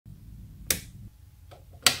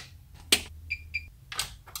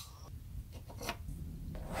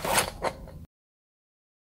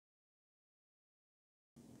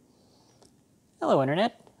Hello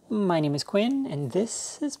Internet, my name is Quinn and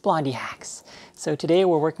this is Blondihacks. So today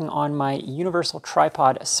we're working on my universal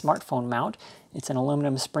tripod smartphone mount. It's an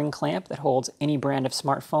aluminum spring clamp that holds any brand of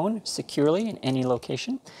smartphone securely in any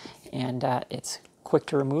location, and it's quick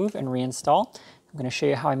to remove and reinstall. I'm going to show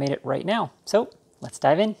you how I made it right now. So let's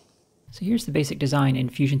dive in. So here's the basic design in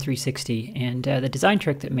Fusion 360, and the design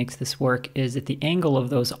trick that makes this work is that the angle of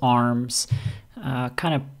those arms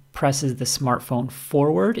kind of presses the smartphone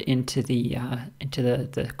forward into the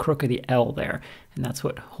crook of the L there, and that's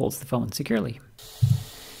what holds the phone securely.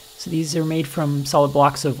 So these are made from solid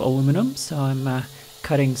blocks of aluminum, so I'm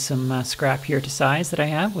cutting some scrap here to size that I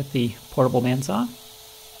have with the portable bandsaw.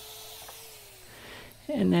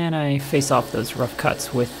 And then I face off those rough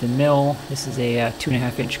cuts with the mill. This is a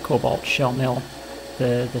 2.5-inch cobalt shell mill.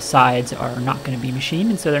 The sides are not going to be machined,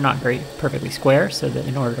 and so they're not very perfectly square, so that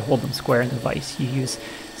in order to hold them square in the vise, you use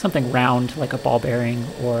something round like a ball bearing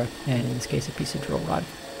or, in this case, a piece of drill rod.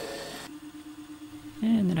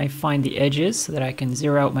 And then I find the edges so that I can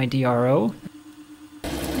zero out my DRO.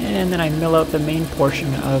 And then I mill out the main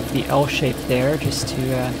portion of the L shape there just to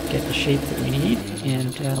get the shape that we need.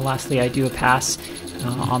 And lastly, I do a pass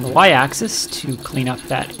on the y-axis to clean up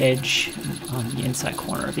that edge on the inside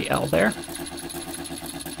corner of the L there.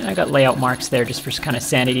 And I got layout marks there just for kind of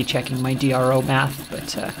sanity checking my DRO math,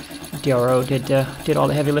 but DRO did all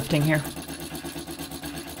the heavy lifting here.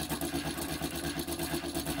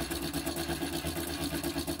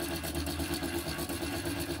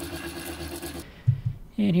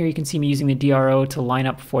 And here you can see me using the DRO to line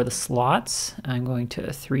up for the slots. I'm going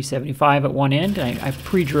to 375 at one end. I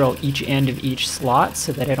pre-drill each end of each slot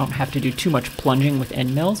so that I don't have to do too much plunging with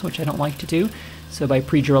end mills, which I don't like to do. So by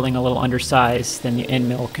pre-drilling a little undersized, then the end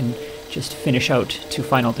mill can just finish out to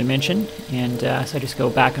final dimension. And so I just go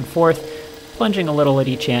back and forth, plunging a little at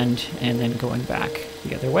each end and then going back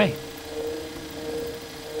the other way.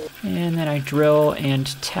 And then I drill and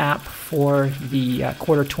tap for the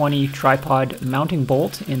 1/4-20 tripod mounting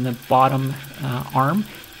bolt in the bottom arm.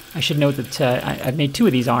 I should note that I've made two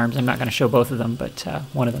of these arms. I'm not going to show both of them, but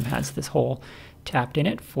one of them has this hole tapped in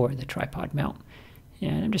it for the tripod mount.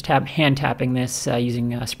 And I'm just hand tapping this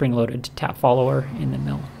using a spring-loaded tap follower in the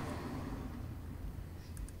mill.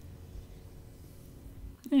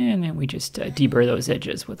 And then we just deburr those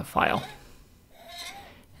edges with a file.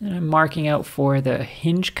 And I'm marking out for the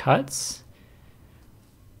hinge cuts.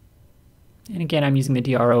 And again, I'm using the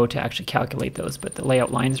DRO to actually calculate those, but the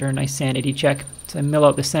layout lines are a nice sanity check. So I mill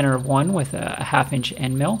out the center of one with a 1/2-inch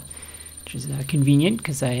end mill, which is convenient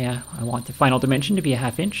because I want the final dimension to be a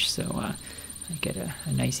 1/2 inch, so I get a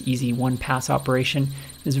nice easy one-pass operation.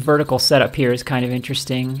 This vertical setup here is kind of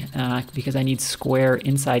interesting because I need square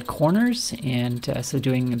inside corners, and so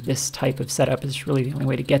doing this type of setup is really the only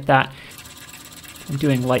way to get that. I'm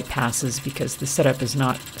doing light passes because the setup is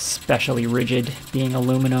not especially rigid, being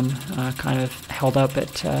aluminum kind of held up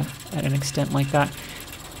at an extent like that.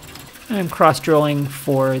 I'm cross-drilling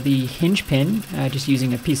for the hinge pin, just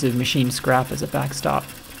using a piece of machined scrap as a backstop.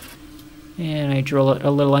 And I drill it a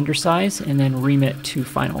little undersize and then ream it to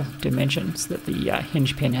final dimension so that the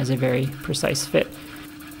hinge pin has a very precise fit.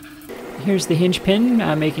 Here's the hinge pin,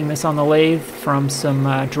 making this on the lathe from some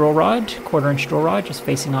drill rod, 1/4-inch drill rod, just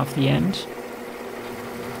facing off the end.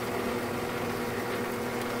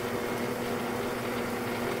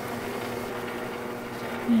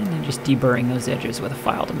 And then just deburring those edges with a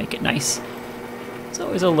file to make it nice. It's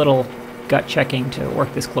always a little gut checking to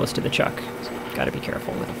work this close to the chuck, so you've got to be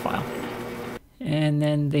careful with a file. And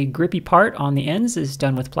then the grippy part on the ends is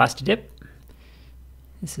done with Plastidip.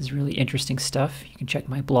 This is really interesting stuff. You can check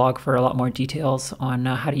my blog for a lot more details on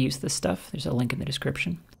how to use this stuff. There's a link in the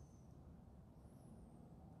description.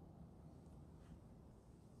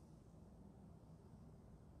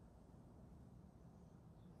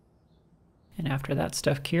 And after that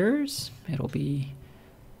stuff cures, it'll be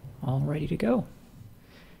all ready to go.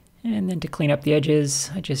 And then to clean up the edges,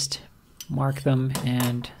 I just mark them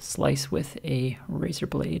and slice with a razor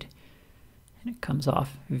blade. And it comes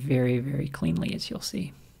off very, very cleanly, as you'll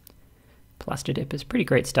see. Plastidip is pretty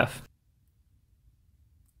great stuff.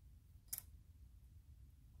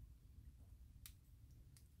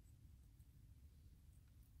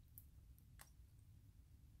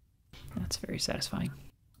 That's very satisfying.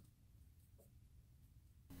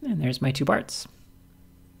 And there's my two parts.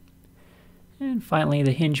 And finally,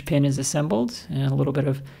 the hinge pin is assembled, and a little bit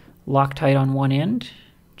of Loctite on one end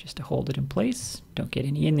just to hold it in place. Don't get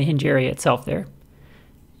any in the hinge area itself there.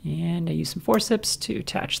 And I use some forceps to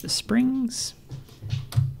attach the springs.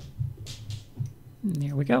 And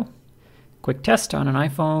there we go. Quick test on an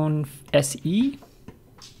iPhone SE.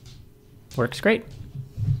 Works great.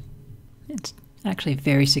 It's Actually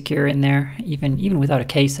very secure in there. Even without a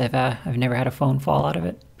case, I've never had a phone fall out of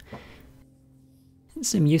it.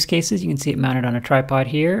 Some use cases, you can see it mounted on a tripod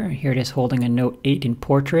here. Here it is holding a Note 8 in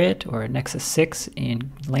portrait or a Nexus 6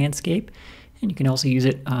 in landscape. And you can also use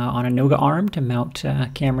it on a Noga arm to mount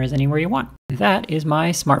cameras anywhere you want. That is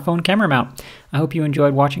my smartphone camera mount. I hope you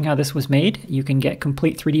enjoyed watching how this was made. You can get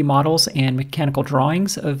complete 3D models and mechanical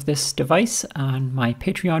drawings of this device on my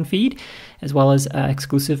Patreon feed, as well as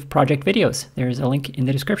exclusive project videos. There's a link in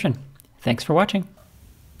the description. Thanks for watching.